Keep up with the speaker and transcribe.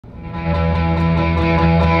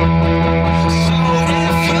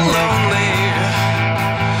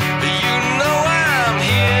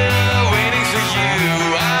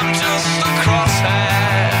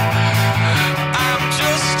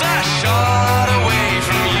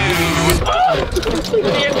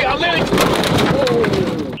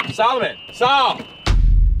Solomon! Sol!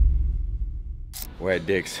 We're at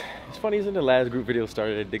Dick's. It's funny, isn't the last group video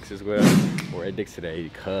started at Dick's as well? We're at Dick's today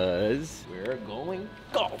because we're going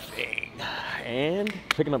golfing and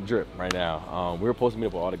picking up Drip right now. We were supposed to meet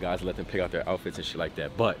up with all the guys and let them pick out their outfits and shit like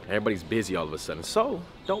that, but everybody's busy all of a sudden. So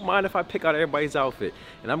don't mind if I pick out everybody's outfit,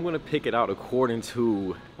 and I'm gonna pick it out according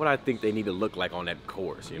to what I think they need to look like on that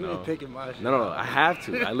course, you know? Picking my shit. No, I have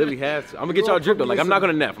to. I literally have to. I'm gonna get y'all Drip though. Like, I'm not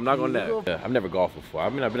gonna nap. I'm not gonna nap. Yeah, I've never golfed before. I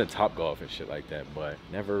mean, I've been to Top Golf and shit like that, but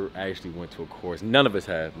never actually went to a course. None of us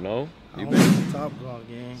have, no? You been? Top Golf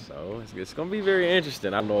game. So it's gonna be very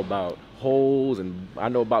interesting. I know about holes and I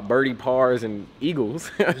know about birdie pars and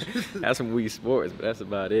eagles. That's some Wii Sports, but that's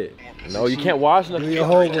about it. No, you can't watch nothing. Do your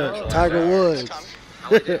homework. Tiger Woods.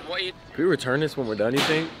 Can we return this when we're done, you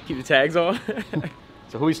think? Keep the tags on?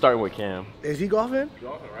 So who we starting with, Cam? Is he golfing?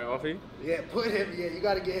 Golfing, right, Offie? Yeah, put him. Yeah, you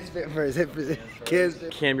gotta get his fit first. Kids.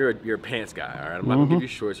 Cam, you're a pants guy, all right? I'm not gonna give you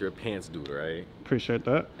shorts. You're a pants dude, right? Appreciate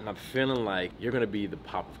that. And I'm feeling like you're gonna be the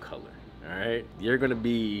pop of color, all right? You're gonna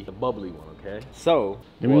be the bubbly one, okay? So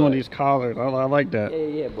give me one of these collars. I like that.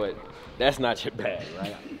 Yeah, but that's not your bag,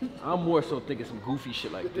 right? I'm more so thinking some goofy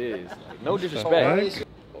shit like this. Like, no disrespect.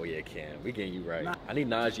 Oh yeah, Cam, we getting you right. I need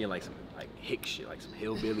Najee and like some hick shit, like some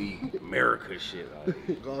hillbilly America shit.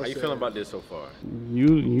 Like, how you feeling about this so far?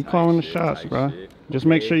 You calling the shots, bro. Shit. Just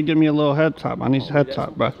make sure you give me a little head top. I need some head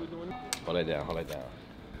top, bro. Hold that down, hold that down.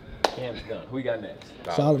 Cam's done. Who we got next?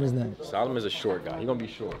 Solomon's next. Solomon's a short guy. He gonna be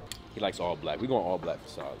short. He likes all black. We going all black for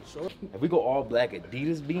Solomon. If we go all black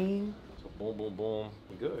Adidas beam, so boom, boom, boom,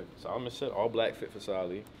 we good. Solomon said all black fit for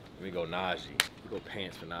Solly. Then we go Najee. We go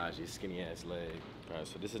pants for Najee, skinny ass leg. All right,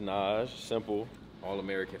 so this is Naj, simple, all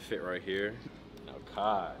American fit right here. Now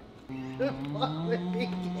Kai.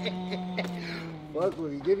 Fuck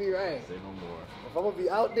with me, get me right. Say no more. If I'm gonna be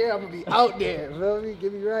out there, I'm gonna be out there. Feel me?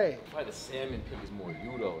 Get me right. Probably the salmon pink is more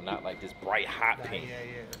you though, not like this bright hot pink.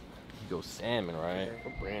 Yeah. You go salmon, right? Yeah.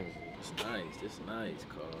 What brand is it? It's nice. This nice,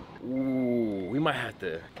 Carl. Ooh, we might have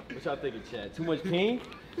to. What y'all thinking, Chad? Too much pink?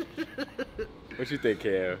 What you think,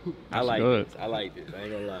 Cam? I like this. I like this. I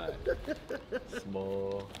ain't gonna lie.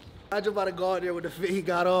 Small. I just about to go out there with the fit he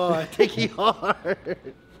got on. I think he hard.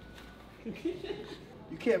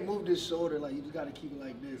 You can't move this shoulder, like you just gotta keep it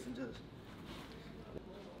like this and just.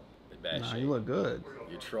 Bad Nah, shape. you look good.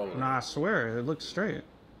 You're trolling. Nah, I swear, it looks straight.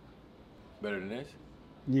 Better than this?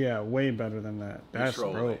 Yeah, way better than that. That's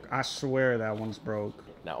broke. I swear that one's broke.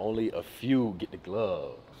 Now only a few get the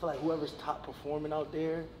glove. I feel like whoever's top performing out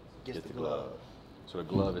there gets the glove. So the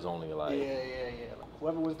glove is only like. Yeah. Like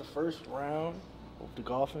whoever wins the first round of the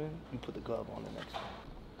golfing, you put the glove on the next one.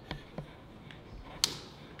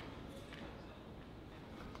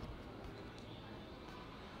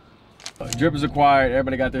 Drip is acquired.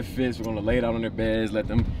 Everybody got their fits. We're gonna lay it out on their beds, let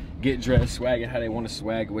them get dressed, swag it how they want to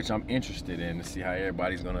swag, which I'm interested in to see how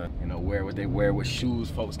everybody's gonna, you know, wear what they wear, what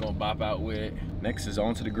shoes folks gonna bop out with. Next is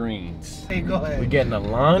on to the greens. Hey, go ahead. We're getting a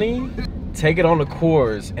Lonnie, take it on the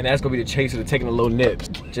course, and that's gonna be the chaser to taking a little nips.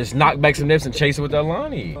 Just knock back some nips and chase it with that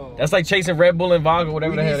Lonnie. That's like chasing Red Bull and vodka,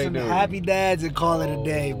 whatever the hell they do. Happy dads and call it a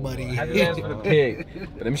day, buddy. Happy dads for the pig.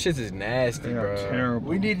 But them shits is nasty, bro. Terrible.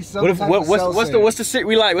 We need something. What's the shit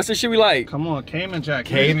we like? What's the shit we like? Come on, Cayman Jack.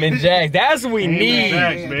 Cayman Jacks. That's what we need.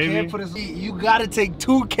 Jacks, baby. You gotta take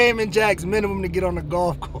 2 Cayman Jacks minimum to get on the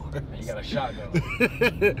golf course. You got a shot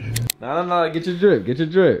though. No. Get your drip. Get your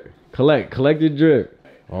drip. Collect your drip.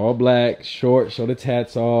 All black, short, show the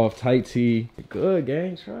tats off, tight tee. Good,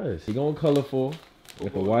 gang, trust. He going colorful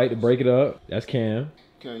with the white to break it up. That's Cam.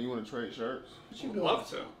 Cam, you want to trade shirts? What you doing? Love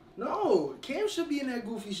to. No, Cam should be in that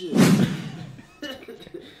goofy shit.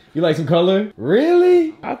 You like some color?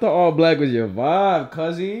 Really? I thought all black was your vibe,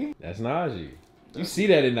 cuzzy. That's Najee. You see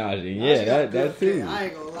that in Najee. Yeah, that too. I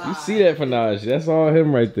ain't gonna lie. You see that for Najee. That's all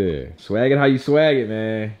him right there. Swag it how you swag it,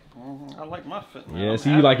 man. I like my fit, man. Yeah,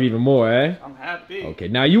 see, you like it even more, eh? I'm happy. Okay,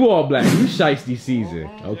 now you all black. You shiesty season.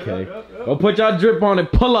 Okay. Go put y'all drip on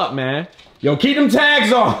and pull up, man. Yo, keep them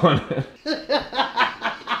tags on.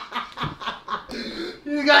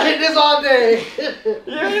 You got hit this all day.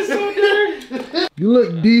 Yeah, it's so dirty. You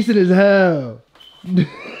look decent as hell.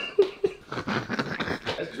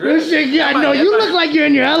 This shit, yeah, I know. You look like you're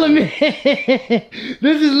in your element.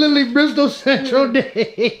 This is literally Bristol Central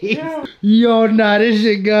Day. Yo, nah, this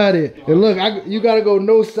shit got it. And look, you gotta go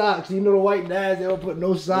no socks. You know the white dads, they don't put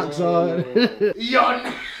no socks on. Yo,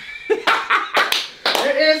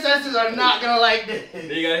 your ancestors are not gonna like this.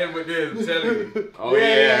 You got him with this, I'm telling you. Oh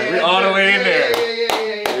yeah, we all the way in there.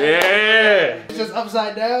 Yeah. It's just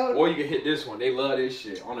upside down. Or you can hit this one. They love this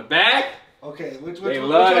shit. On the back, Okay, which They one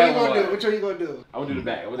love you that gonna one. do? Which one you gonna do? I'm gonna do the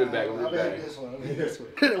back. I'm gonna do the back. I'm gonna do the back. This one. This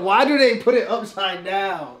one. Why do they put it upside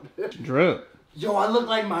down? Drip. Yo, I look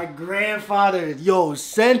like my grandfather. Yo,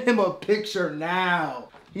 send him a picture now.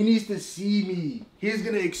 He needs to see me. He's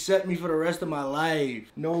gonna accept me for the rest of my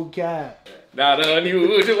life. No cap. Not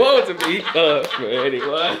unusual to be for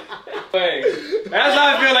anyone. Wait, that's how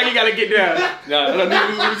I feel like you gotta get down. Not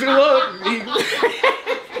unusual to be.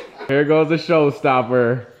 Here goes the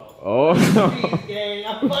showstopper. Oh.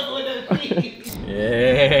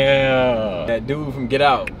 Yeah. That dude from Get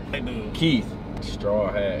Out. Keith.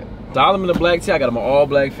 Straw hat. Solomon in the black tee. I got him an all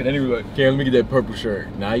black fit. And he was like, okay, let me get that purple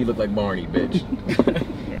shirt. Now you look like Barney, bitch.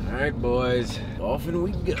 All right, boys. Off and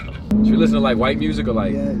we go. Should we listen to like white music or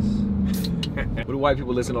like? Yes. What do white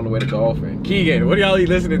people listen on the way to golfing? Keegan, what are y'all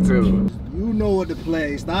listening to? You know what to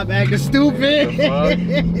play. Stop acting stupid.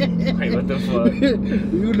 Wait, what the fuck?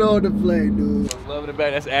 You know what to play, dude. I'm loving the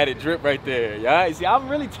back. That's added drip right there. Y'all see, I'm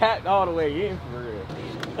really tapped all the way in for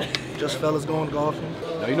real. Just fellas going golfing.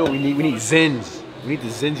 No, you know what we need? We need Zins. We need the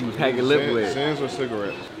Zins we pack your lip with. Zins or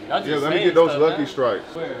cigarettes? Yeah, let me get those Lucky Strikes.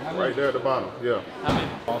 Right there at the bottom, yeah. How many?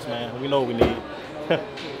 Boss man, we know what we need.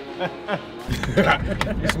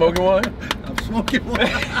 You smoking one? I'm smoking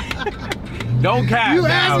one. Don't cap. You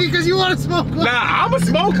asked me because you want to smoke one. Nah, I'ma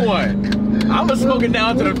smoke one. I'ma smoke it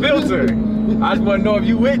down to the filter. I just want to know if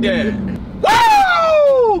you with that.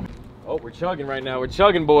 Woo! Oh, we're chugging right now. We're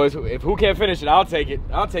chugging, boys. If who can't finish it, I'll take it.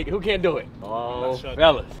 I'll take it. Who can't do it? Oh,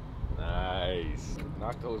 fellas. Nice.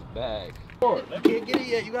 Knock those back. I can't get it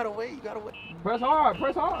yet. You gotta wait. You gotta wait. Press hard.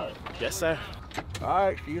 Press hard. Yes, sir. All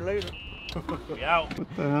right. See you later. We out. What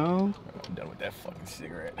the hell? I'm done with that fucking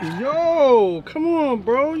cigarette. Yo, come on,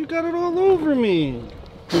 bro. You got it all over me.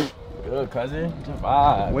 Good, cousin.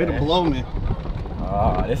 Vibe, Way to blow me.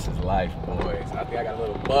 Oh, this is life, boys. I think I got a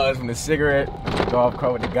little buzz from the cigarette. Golf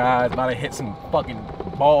cart with the guys. About to hit some fucking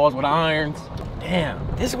balls with irons. Damn,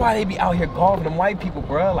 this is why they be out here golfing, them white people,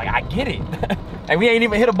 bro. Like, I get it. And we ain't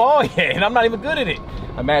even hit a ball yet, and I'm not even good at it.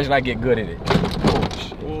 Imagine I get good at it. Oh,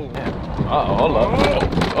 shit. Uh-oh, hold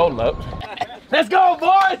up. Hold up. Let's go,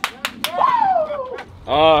 boys! Woo!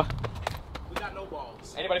 We got no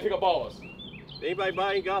balls. Anybody pick up balls? Anybody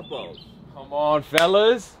buying golf balls? Come on,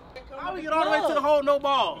 fellas. How we get all the way to the hole, no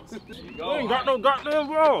balls? We ain't got no goddamn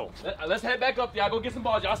balls. Let's head back up there. I'll go get some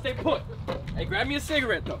balls. Y'all stay put. Hey, grab me a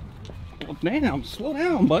cigarette, though. Well, damn, slow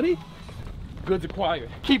down, buddy. Goods acquired.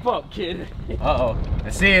 Keep up, kid. Uh-oh.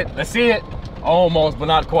 Let's see it. Let's see it. Almost, but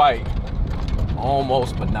not quite.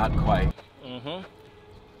 Almost, but not quite. Mm-hmm.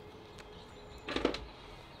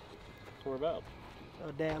 Where about?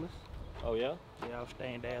 Dallas. Oh, yeah? Yeah, I'll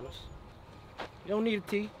stay in Dallas. You don't need a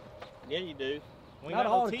tee. Yeah, you do. We ain't Not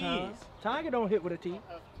got all no the time. tees. Tiger don't hit with a tee.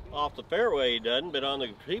 Off the fairway he doesn't, but on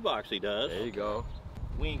the tee box he does. There you go.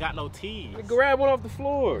 We ain't got no tees. Grab one off the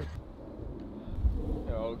floor.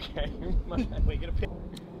 Okay. Wait, get a pic.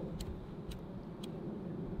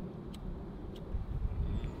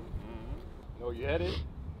 Know where you headed?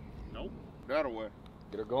 Nope. That away.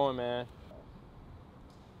 Get her going, man.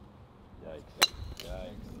 Yikes.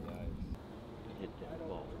 Yikes. Yikes. Hit that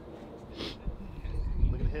ball.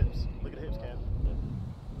 Look at the hips. Look at the hips, Cam.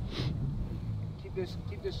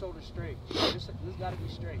 Keep this shoulder straight. This gotta be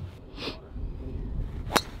straight.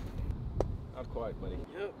 Not quite, buddy.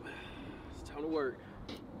 Yep. It's time to work.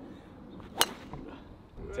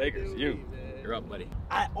 Takers, you're up, buddy.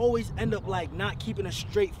 I always end up like not keeping a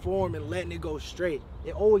straight form and letting it go straight.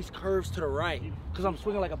 It always curves to the right because I'm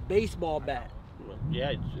swinging like a baseball bat.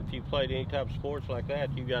 Yeah, if you played any type of sports like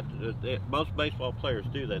that, you got most baseball players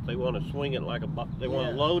do that. They want to swing it like a they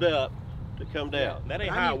want to load up to come down. That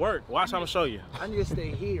ain't how it works. Watch, I'm gonna show you. I need to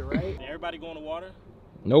stay here, right? Everybody going to water?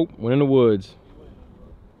 Nope, went in the woods.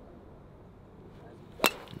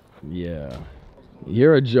 Yeah.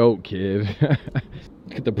 You're a joke, kid.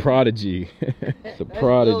 Look at the prodigy. The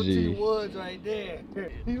prodigy. That's Woods right there.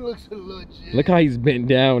 He looks legit. Look how he's bent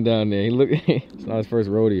down there. He look. It's not his first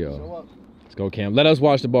rodeo. Let's go, Cam. Let us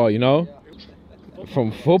watch the ball. You know,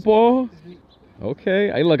 from football.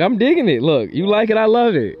 Okay. Hey, look, I'm digging it. Look, you like it, I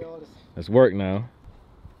love it. Let's work now.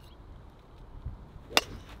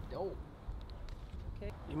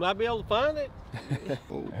 You might be able to find it.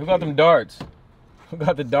 Who got them darts? Who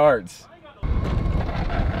got the darts?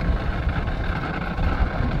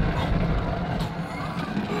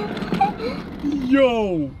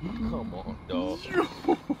 Yo! Come on, dog.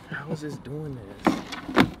 How is this doing this?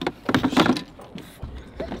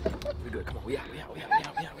 We good. Come on. We out.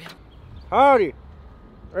 Howdy.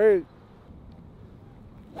 Hey.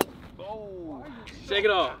 Oh. Shake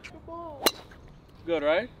it off. Good,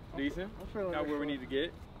 right? Decent. Not where we need to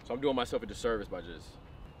get. So I'm doing myself a disservice by just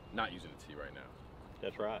not using the tee right now.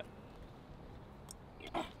 That's right.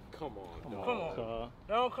 Come on, Come on.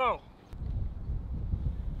 Don't come.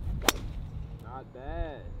 Not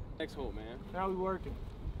bad. Next hole, man. How we working?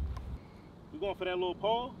 We going for that little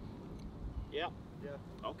paw? Yep.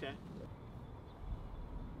 Yeah. Okay.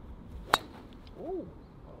 Ooh.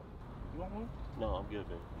 You want one? No, I'm good,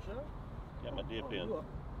 man. You sure? Got my dip in. You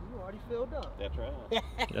already filled up. That's right.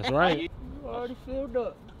 That's right. You already filled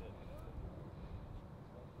up.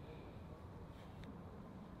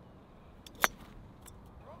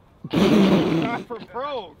 Not for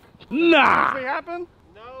broke. Nah. What happened?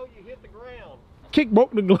 No, you hit the ground. Kick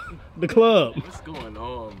broke the club. What's going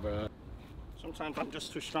on, bro? Sometimes I'm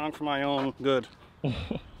just too strong for my own good.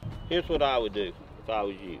 Here's what I would do if I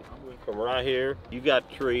was you. From right here, you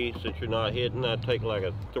got trees that you're not hitting. I'd take like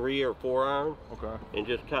a 3 or 4 iron. Okay. And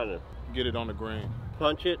just kind of Get it on the green.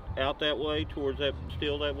 punch it out that way towards that,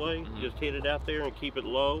 still that way. Just hit it out there and keep it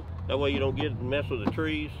low. That way you don't get mess with the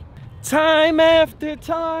trees. Time after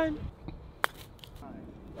time.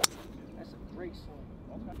 That's a great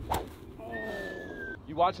swing.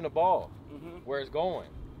 You watching the ball, where it's going.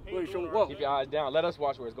 Whoa. Keep your eyes down. Let us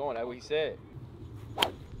watch where it's going. That's what he said.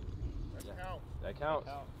 That counts. That counts.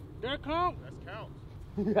 That count? That counts.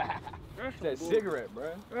 That's That cigarette, bro.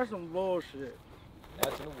 That's some bullshit.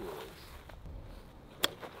 That's in the woods.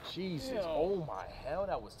 Jesus. Oh my hell,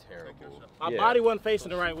 that was terrible. My body wasn't facing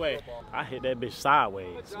the right way. I hit that bitch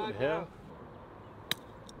sideways. What the hell?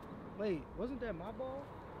 Wait, wasn't that my ball?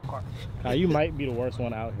 Now, you might be the worst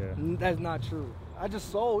one out here. That's not true. I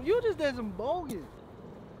just sold. You just did some bogus.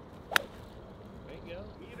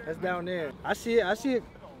 That's down there. I see it. I see it.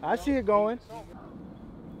 I see it going. Fuck.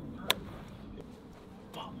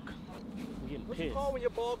 I'm getting What's it pissed. called when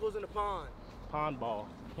your ball goes in the pond? Pond ball.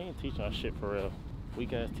 He ain't teaching us shit for real.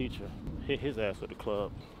 Weak ass teacher. Hit his ass with the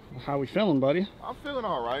club. How we feeling, buddy? I'm feeling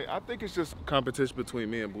all right. I think it's just competition between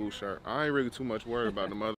me and Blue Shirt. I ain't really too much worried about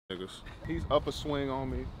them other niggas. He's up a swing on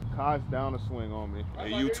me. Kai's down a swing on me.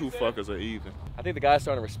 And you two fuckers are even. I think the guy's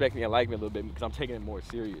starting to respect me and like me a little bit because I'm taking it more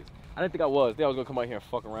serious. I didn't think I was. I think I was gonna come out here and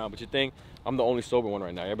fuck around, but you think I'm the only sober one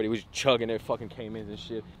right now. Everybody was chugging their fucking Caymans and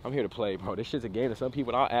shit. I'm here to play, bro. This shit's a game to some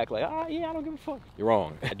people, and I'll act like, yeah, I don't give a fuck. You're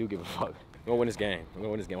wrong. I do give a fuck. I'm gonna win this game. I'm gonna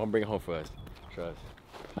win this game. I'm gonna bring it home for us. Trust.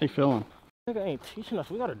 How you feeling? Nigga ain't teaching us.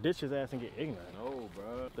 We gotta ditch his ass and get ignorant. No,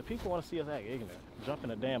 bro. The people want to see us act ignorant. Jump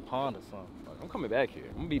in a damn pond or something. I'm coming back here.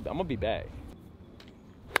 I'm gonna be back.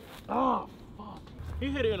 Oh, fuck. He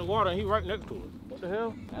hit it in the water and he right next to it. What the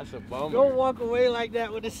hell? That's a bummer. Don't walk away like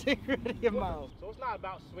that with a cigarette in your mouth. So it's not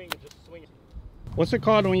about swinging, just swinging. What's it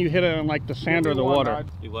called when you hit it in like the sand or the water?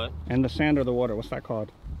 You what? In the sand or the water, what's that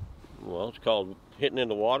called? Well, it's called hitting in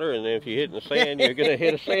the water, and then if you hit in the sand, you're gonna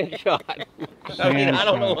hit a sand shot. I mean, I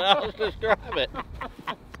don't know how else to describe it.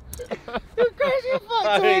 You crazy as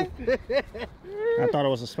fuck, man. I thought it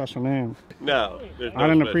was a special name. No, there's no I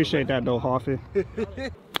didn't special appreciate name. that though, Hoffy.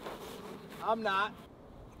 I'm not.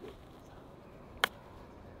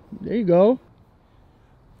 There you go.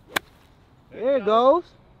 There it goes.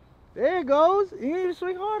 There it goes. You need to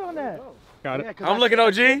swing hard on that. Got it. Yeah, 'cause I'm I looking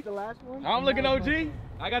said OG. The last one. I'm looking OG.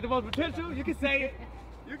 I got the most potential. You can say it.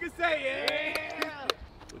 You can say it.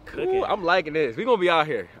 We cooking. Ooh, I'm liking this. We gonna be out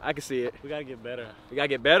here. I can see it. We gotta get better. We gotta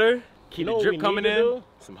get better. Keep You know the what drip we coming need to in. do?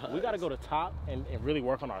 Some We hugs. gotta go to top and really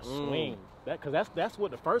work on our swing. Cause that's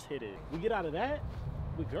what the first hit is. We get out of that,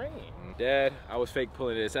 we green. Dad, I was fake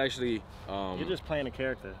pulling it. It's actually, You're just playing a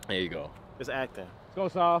character. there you go. It's acting. Let's go,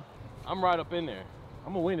 Saul. I'm right up in there.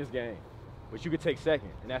 I'm gonna win this game. But you could take second,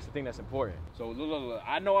 and that's the thing that's important. So look,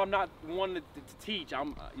 I know I'm not the one to teach.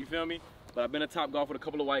 You feel me? But I've been a top golf with a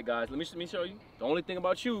couple of white guys. Let me show you. The only thing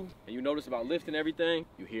about you, and you notice about lifting everything,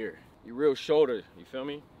 you here. You real shoulder. You feel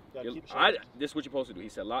me? This is what you're supposed to do. He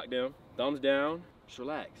said lock them, thumbs down, just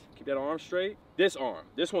relax. Keep that arm straight. This arm,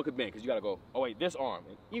 this one could bend because you gotta go. Oh wait, this arm.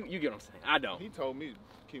 You get what I'm saying? I don't. He told me to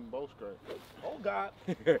keep them both straight. Oh God.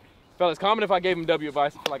 Fellas, comment if I gave him W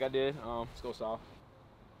advice like I did. Let's go, Saul.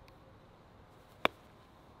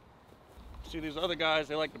 See, these other guys,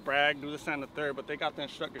 they like to brag, do this and the third, but they got the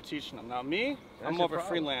instructor teaching them. Now me, I'm your more of a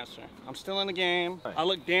problem. freelancer. I'm still in the game. Right. I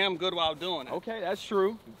look damn good while doing it. Okay, that's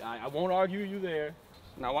true. I won't argue you there.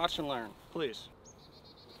 Now watch and learn, please.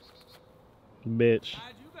 Bitch.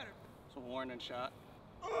 It's a warning shot.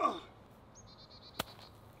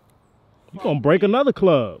 You gonna break another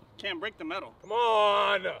club. Can't break the metal. Come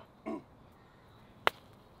on.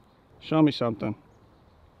 Show me something.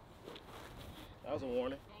 That was a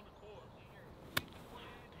warning.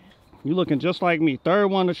 You looking just like me. Third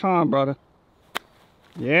one to charm, brother.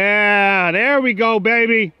 Yeah, there we go,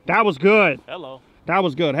 baby. That was good. Hello. That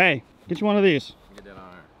was good. Hey, get you one of these. Get that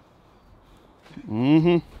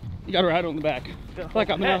Mm-hmm. You got a ride on the back. Like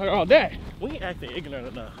I've been out here all day. We ain't acting ignorant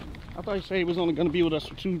enough. I thought you said he was only gonna be with us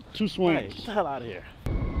for two Hey, swings. get the hell out of here.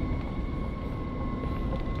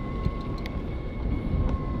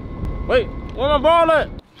 Wait, where my ball at?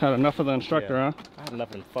 Had enough of the instructor, huh? I had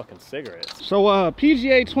enough in fucking cigarettes. So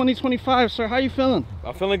PGA 2025, sir, how you feeling?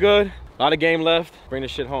 I'm feeling good. A lot of game left. Bring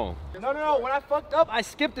this shit home. No. When I fucked up, I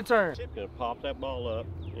skipped a turn. Gonna pop that ball up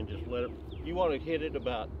and just let it. You want to hit it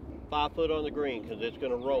about 5 foot on the green because it's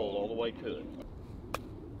gonna roll all the way to it.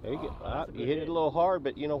 There you go. You hit it a little hard,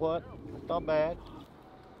 but you know what? It's not bad.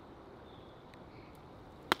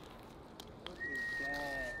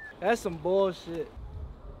 That's some bullshit.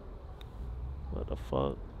 What the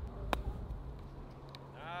fuck?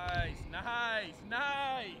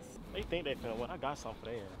 Nice. They think they finna win. I got something for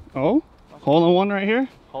their ass. Oh, hole in one right here.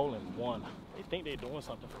 Hole in one. They think they doing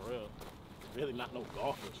something for real. Really not no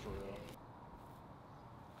golfers for real.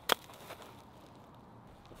 The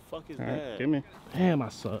fuck is All that? right, give me. Damn, I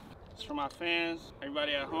suck. It's for my fans,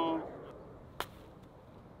 everybody at home.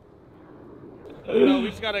 You know, we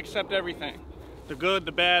just gotta accept everything. The good,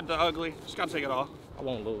 the bad, the ugly. Just gotta take it all. I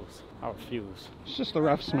won't lose. I refuse. It's just the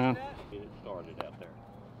refs, man. Get it started out there.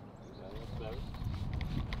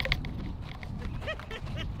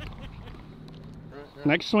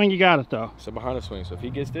 Next swing, you got it though. It's a behind the swing, so if he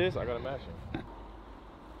gets this, I gotta match him.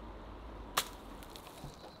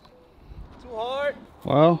 Too hard?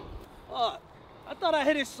 Well, Fuck. I thought I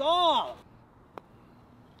hit it soft.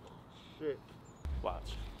 Shit.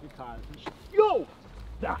 Watch. We tired. Yo!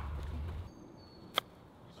 Ah.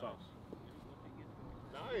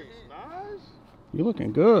 Nice. you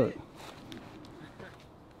looking good.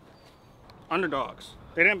 Underdogs.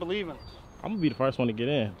 They didn't believe in us. I'm gonna be the first one to get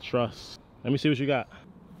in. Trust. Let me see what you got.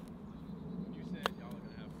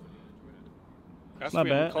 That's Not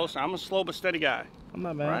being bad. closer. I'm a slow but steady guy. I'm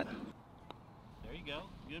not mad. Right? There you go.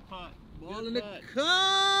 Good putt. Ball in the putt. cup.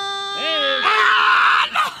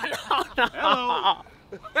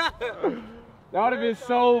 That would have been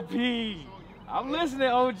so P. I'm listening,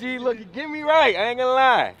 OG. Look, you get me right. I ain't gonna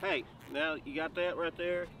lie. Hey, now you got that right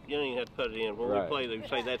there. You don't even have to put it in. When Right. we play, they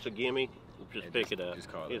say that's a gimme. Just pick it up.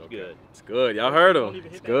 Just call it. It's okay. good. It's good. Y'all heard him.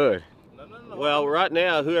 It's good. Well, right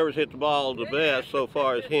now, whoever's hit the ball the best so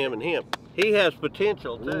far is him and him. He has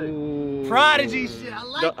potential too. Prodigy shit. I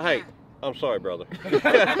like that. Hey, I'm sorry, brother.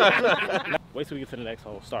 Wait till we get to the next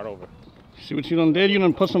hole. Start over. See what you done did? You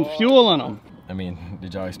done put some fuel in them. I mean,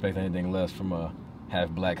 did y'all expect anything less from a half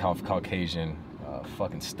black, half Caucasian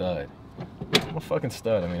fucking stud? I'm a fucking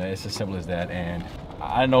stud. I mean, it's as simple as that. And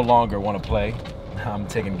I no longer want to play. I'm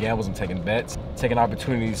taking gambles, I'm taking bets, taking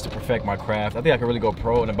opportunities to perfect my craft. I think I can really go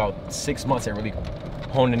pro in about 6 months and really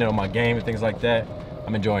honing in on my game and things like that.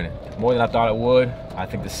 I'm enjoying it more than I thought I would. I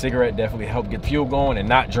think the cigarette definitely helped get fuel going, and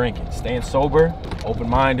not drinking. Staying sober,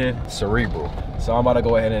 open-minded, cerebral. So I'm about to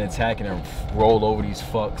go ahead and attack and roll over these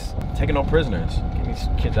fucks. Taking no prisoners. Get these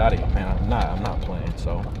kids out of here, man. I'm not playing.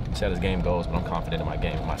 So see how this game goes, but I'm confident in my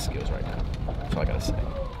game and my skills right now. That's all I gotta say.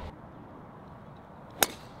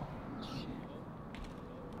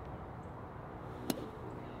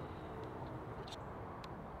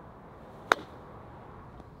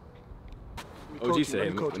 OG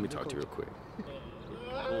said, let me talk to you real quick.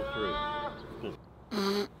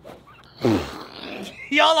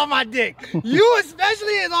 Y'all on my dick. You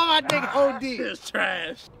especially is on my dick, OD. It's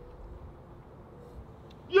trash.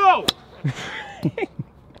 Yo!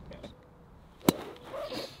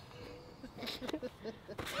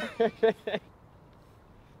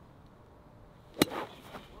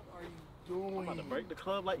 Doing. I'm about to break the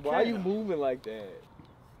club like Why are you moving like that?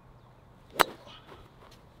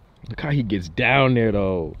 Look how he gets down there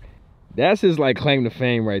though. That's his like claim to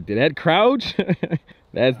fame right there. That crouch,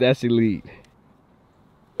 that's elite.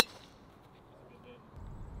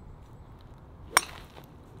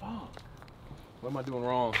 What am I doing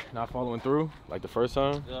wrong? Not following through like the first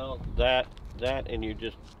time? No, that, and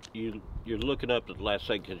you're looking up at the last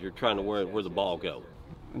second because you're trying to where the ball goes.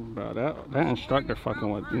 Bro, that instructor fucking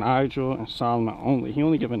with Nigel and Solomon only. He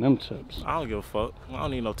only giving them tips. I don't give a fuck. I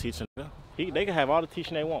don't need no teaching. They can have all the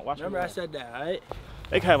teaching they want. Watch Remember I said that, right?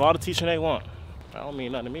 They can have all the teaching they want. That don't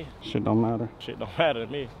mean nothing to me. Shit don't matter. Shit don't matter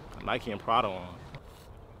to me. Nike and Prada on.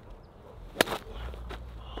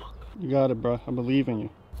 You got it, bro. I believe in you.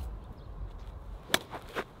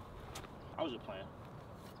 I was just playing.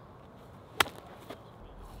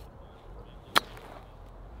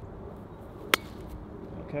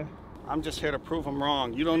 Okay. I'm just here to prove I'm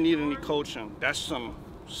wrong. You don't need any coaching. That's some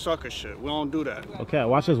sucker shit. We don't do that. Okay,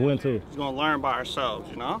 watch us win too. We're gonna learn by ourselves,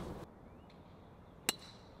 you know?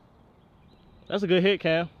 That's a good hit,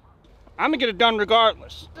 Cam. I'm gonna get it done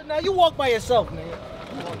regardless. Now you walk by yourself, man.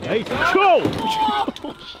 Hey, go!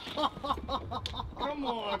 Come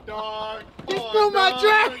on, dog. You threw my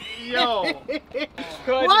track. Yo.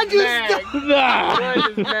 Why'd you stop?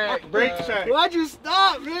 Break check. Why'd you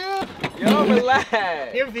stop, man? Yo,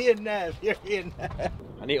 relax. You're Vietnam. You're Vietnam.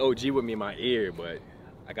 I need OG with me in my ear, but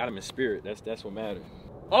I got him in spirit. That's what matters.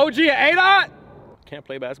 OG at A-Dot? Can't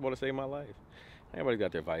play basketball to save my life. Everybody's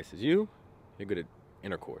got their vices. You're good at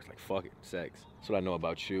intercourse, like fuck it, sex. That's what I know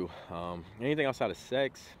about you. Anything outside of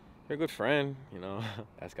sex, you're a good friend, you know.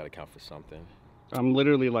 That's gotta count for something. I'm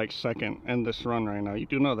literally like second in this run right now. You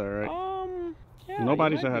do know that, right? Yeah,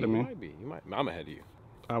 Nobody's ahead of me. You might be. I'm ahead of you.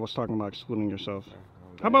 I was talking about excluding yourself.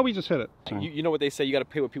 How about we just hit it? You know what they say, you gotta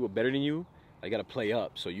play with people better than you. You gotta play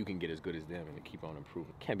up so you can get as good as them and keep on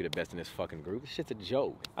improving. Can't be the best in this fucking group. This shit's a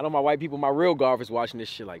joke. I know my white people, my real golfers watching this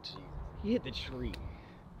shit like, geez, he hit the tree.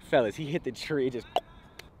 Fellas, he hit the tree, it just.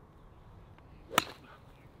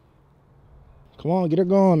 Come on, get her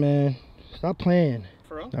going, man. Stop playing.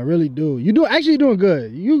 For real? I really do. You actually doing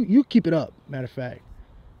good. You keep it up. Matter of fact.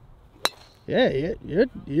 Yeah,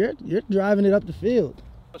 you're driving it up the field.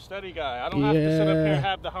 A steady guy. I don't have to sit up here and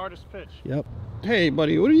have the hardest pitch. Yep. Hey,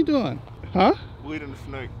 buddy, what are you doing? Huh? Bleeding the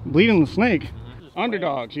snake. Bleeding the snake.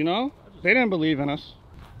 Underdogs, you know? They didn't believe in us.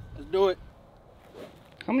 Let's do it.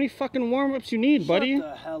 How many fucking warm-ups you need, buddy? Shut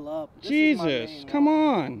the hell up. Jesus, come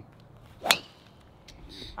on.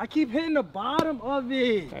 I keep hitting the bottom of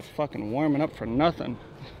it. That's fucking warming up for nothing.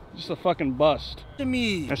 Just a fucking bust. To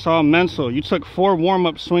me. That's all mental. You took 4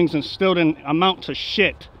 warm-up swings and still didn't amount to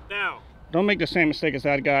shit. Down. Don't make the same mistake as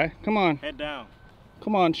that guy. Come on. Head down.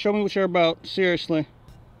 Come on, show me what you're about. Seriously.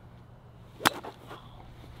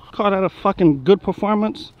 Call that a fucking good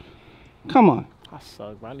performance? Come on. I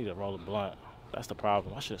suck, but I need to roll a blunt. That's the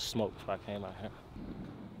problem. I should have smoked before I came out here.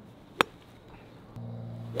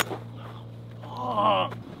 Oh.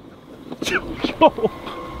 Yo.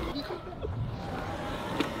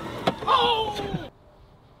 Oh.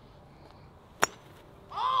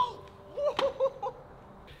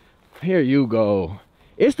 Here you go.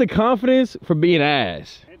 It's the confidence for being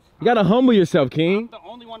ass. You gotta humble yourself, King. I'm the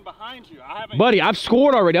only one behind you. I haven't. Buddy, I've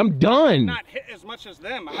scored already. I'm done. Not hit as much as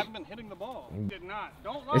them. I haven't been hitting the ball. Did not.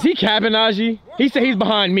 Don't lie. Is he capping, Najee? He said he's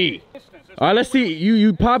behind me. All right, let's see.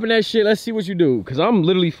 You popping that shit. Let's see what you do. Cause I'm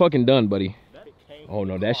literally fucking done, buddy. Oh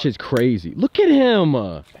no, that shit's crazy. Look at him.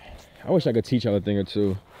 I wish I could teach y'all a thing or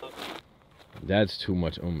two. That's too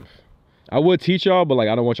much oomph. I would teach y'all, but like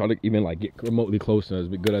I don't want y'all to even like get remotely close to as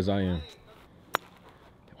good as I am.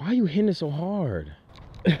 Why are you hitting it so hard?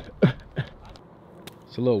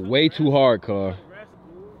 It's a little way too hard, car.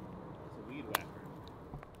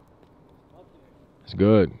 It's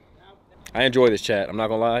good. I enjoy this chat. I'm not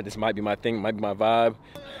gonna lie. This might be my thing, might be my vibe.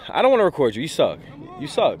 I don't want to record you. You suck. You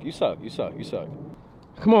suck. You suck. You suck. You suck.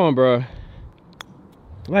 Come on, bro.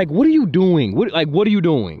 Like, what are you doing? What are you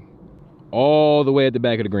doing? All the way at the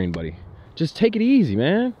back of the green, buddy. Just take it easy,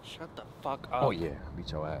 man. Shut the fuck up. Oh yeah,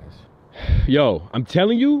 beat your ass. Yo, I'm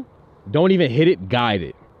telling you, don't even hit it, guide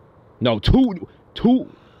it. No, two.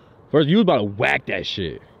 First, you was about to whack that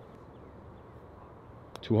shit.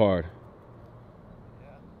 Too hard.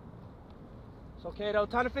 It's okay though.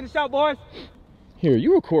 Time to finish out, boys. Here,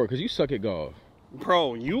 you record because you suck at golf.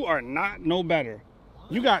 Bro, you are not no better.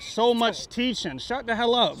 You got so much teaching. Shut the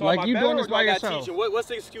hell up. So like you doing this by yourself. What's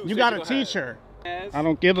the excuse? You got a teacher. I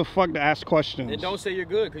don't give a fuck to ask questions. Then don't say you're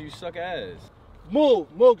good because you suck ass. Move,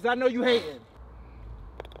 because I know you hating.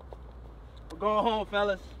 We're going home,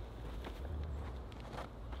 fellas.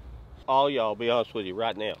 All y'all, be honest with you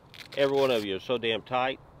right now. Every one of you is so damn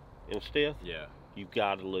tight and stiff. Yeah. You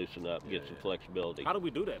got to loosen up, get some flexibility. How do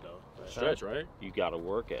we do that though? Stretch, right? You got to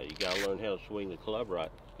work at it. You got to learn how to swing the club right.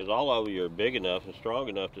 Because all of you are big enough and strong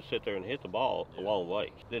enough to sit there and hit the ball a long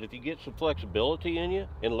way. That if you get some flexibility in you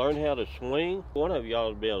and learn how to swing, one of y'all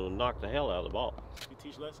will be able to knock the hell out of the ball. You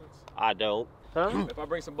teach lessons? I don't. Huh? If I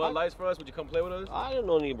bring some Bud Lights for us, would you come play with us? I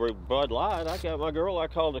don't need to Bud Light. I got my girl I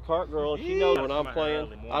call the cart girl, and she knows when I'm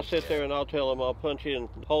playing. I sit there and I'll tell them I'll punch in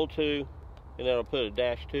hole 2, and then I'll put a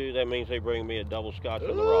 -2. That means they bring me a double scotch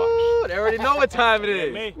on the rocks. They already know what time it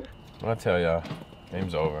is. I'll tell y'all,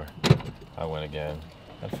 game's over. I win again.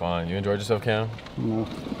 Had fun. You enjoyed yourself, Cam? No.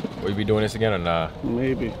 Will you be doing this again or not?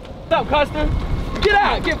 Maybe. What's up, Custer? Get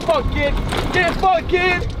out! Get fucked, kid! Get fucked,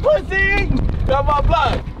 kid! Pussy! Got my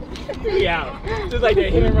block! We out. Just like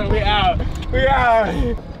that hit and run, we out. We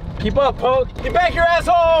out. Keep up, punk. Get back your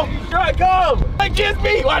asshole! Here I come! Hey, kiss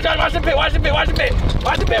me! Watch out, watch the pit, watch the pit, watch the pit!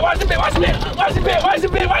 Watch the pit, watch the pit, watch the pit! Watch the pit, watch the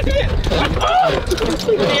pit, watch the pit! Oh!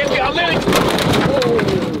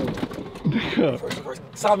 First.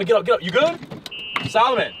 Solomon, get up, get up. You good?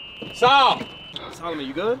 Solomon! Solomon,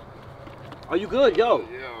 you good? Are you good, yo?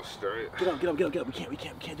 Yeah, I'm straight. Get up. We can't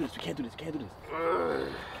do this.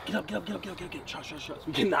 Get up. Trust.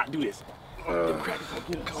 We cannot do this. Get up.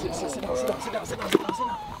 Sit down.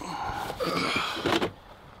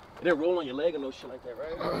 It didn't roll on your leg or no shit like that,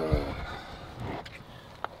 right?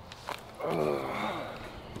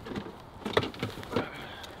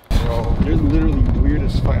 Bro, you're literally weird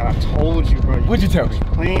as fuck. I told you, bro. What'd you tell me?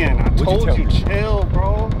 Playing. I told you, chill,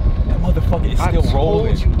 bro. That motherfucker is still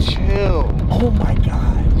rolling. I told you, chill. Oh my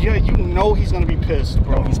god. Yeah, you know he's gonna be pissed,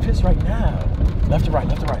 bro. No, he's pissed right now. Left to right.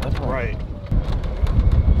 Right.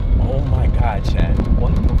 Oh my god, Chad.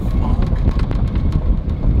 What the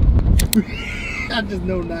fuck? I just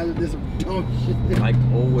know now that there's some dumb shit. Like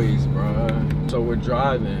always, bruh. So we're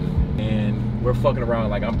driving and we're fucking around.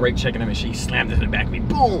 Like I'm brake checking him and she slammed into the back of me.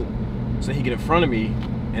 Boom! So he get in front of me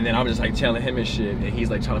and then I'm just like telling him and shit and he's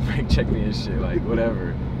like trying to brake check me and shit, like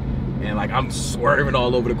whatever. And like I'm swerving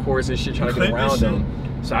all over the course and shit trying to get around him.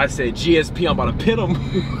 So I said, GSP, I'm about to pit him.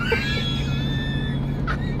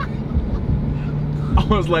 I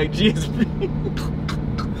was like, GSP,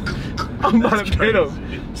 I'm about to pit him.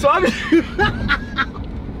 So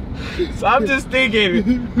I'm just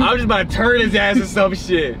thinking, I'm just about to turn his ass or some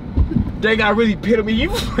shit. They got really pit me. You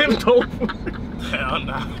flipped over. Hell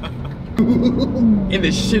nah. And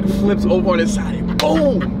the shit flips over on his side. And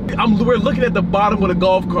boom! We're looking at the bottom of the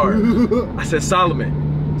golf cart. I said, Solomon,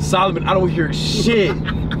 I don't hear shit.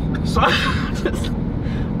 So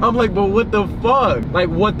I'm like, but what the fuck? Like,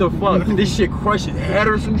 what the fuck? Did this shit crush his head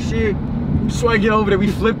or some shit? So I get over there,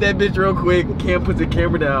 we flip that bitch real quick. Cam puts the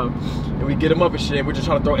camera down, and we get him up and shit. And we're just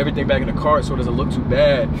trying to throw everything back in the cart so it doesn't look too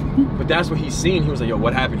bad. But that's what he's seen. He was like, yo,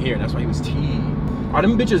 what happened here? And that's why he was teed. Are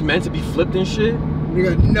them bitches meant to be flipped and shit?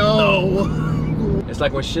 Nigga, no. It's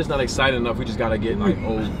like when shit's not exciting enough, we just gotta get like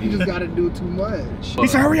old. You just gotta do too much. He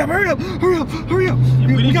said, hurry up. We can't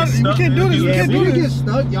do this. Yeah, if we get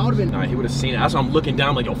stuck, y'all would've been. Nah, he would've seen it. That's why I'm looking down.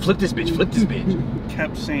 I'm like, yo, flip this bitch.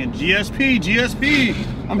 Kept saying, GSP.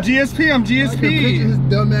 I'm GSP. I can picture his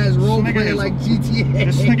dumbass role playing like GTA.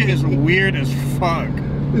 This nigga is weird as fuck.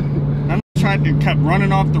 Kept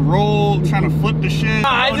running off the roll, trying to flip the shit.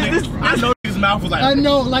 I know his mouth was like. I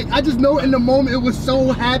know, like I just know in the moment it was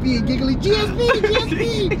so happy and giggly.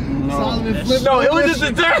 GSP. No. Solomon flipped. No, it was just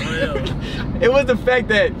the turn. It was the fact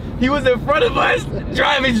that he was in front of us,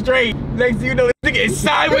 driving straight. Next thing you know, this nigga is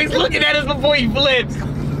sideways looking at us before he flips.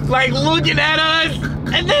 Like looking at us,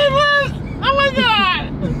 and then what? Oh my god!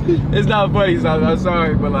 It's not funny, so I'm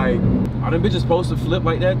sorry, but like, are them bitches supposed to flip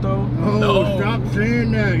like that though? No, stop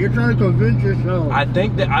saying that. You're trying to convince yourself. I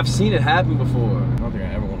think that I've seen it happen before. I don't think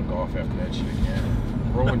I ever want to golf after that shit again.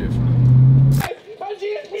 Ruined it for me. My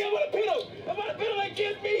GSP, I'm gonna pit him. I'm gonna pit him like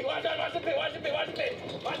GSP. Watch the pit.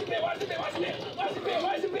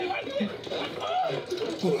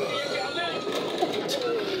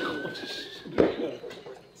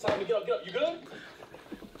 Solomon, get up. You good?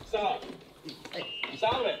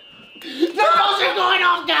 Solomon. The buzzer going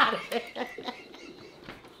off, got it.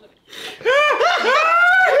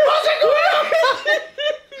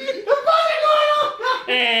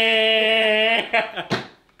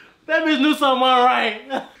 That bitch knew something alright.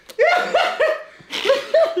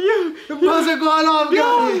 The buzzer going off,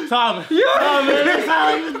 got it. Tommy. Tommy, that's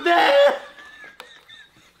how he was dead.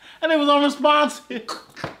 And it was unresponsive.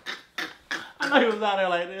 I know he was out there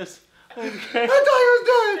like this. Okay. I thought he was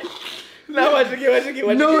dead. Now watch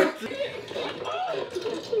again. No.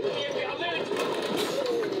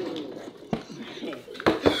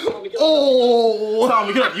 Oh.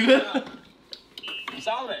 Tommy, get up. You good?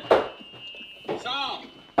 Solomon.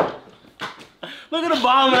 Look at the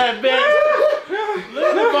bottom of that bitch. Look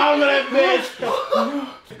at the bottom of that bitch.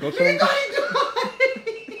 Look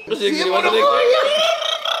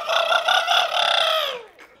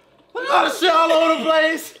at the shit all over the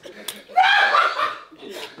place.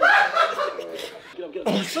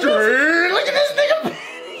 Look at this nigga.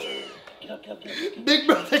 Big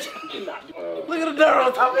brother. Look at the dirt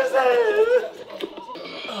on top of his head.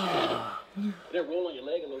 They roll on your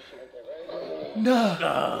leg and no shit like that,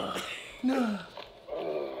 right?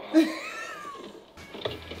 No.